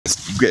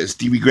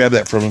Stevie, grab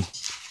that from him.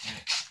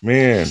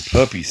 Man,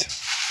 puppies.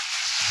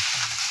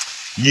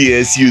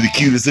 Yes, you're the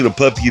cutest little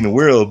puppy in the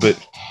world, but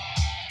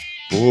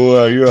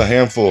boy, you're a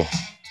handful.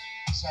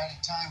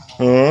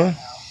 Huh?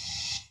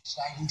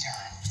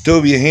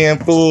 Toby, a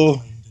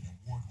handful.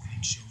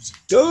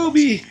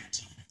 Toby.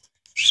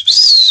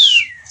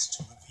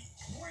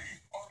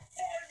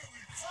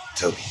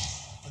 Toby,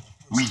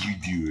 what you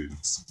doing?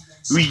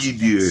 What you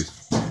doing?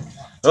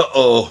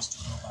 Uh-oh.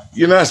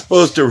 You're not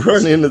supposed to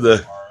run into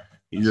the...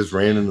 He just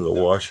ran into the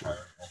washer.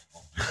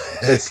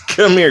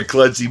 Come here,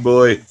 klutzy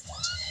boy.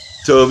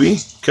 Toby,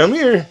 come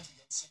here.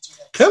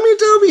 Come here,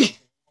 Toby.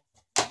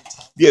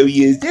 There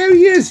he is. There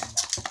he is.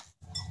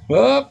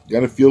 Well,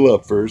 gotta fuel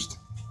up first.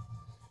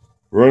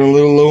 Run a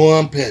little low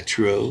on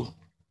petrol.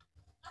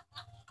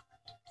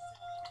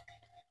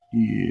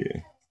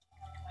 Yeah.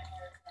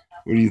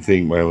 What do you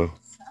think, Milo?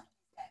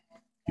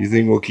 You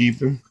think we'll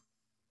keep him?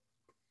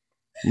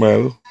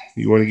 Milo,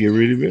 you want to get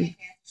rid of him?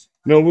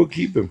 No, we'll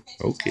keep him.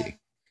 Okay.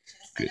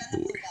 Good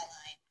boy.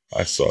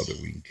 I saw the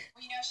wink.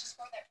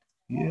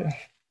 Yeah.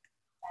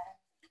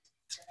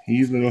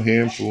 He's a little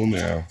handful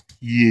now.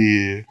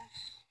 Yeah.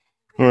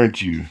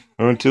 Aren't you?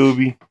 Huh,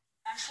 Toby?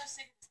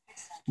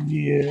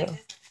 Yeah.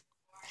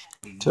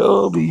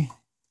 Toby.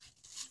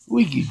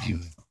 What you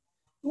doing?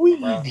 What you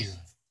doing?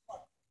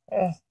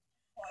 Huh?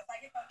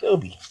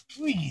 Toby,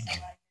 what you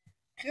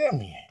doing? Come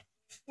here.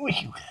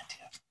 What you got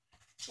there?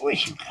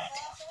 What you got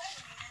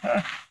there?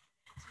 Huh?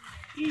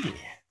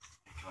 Yeah.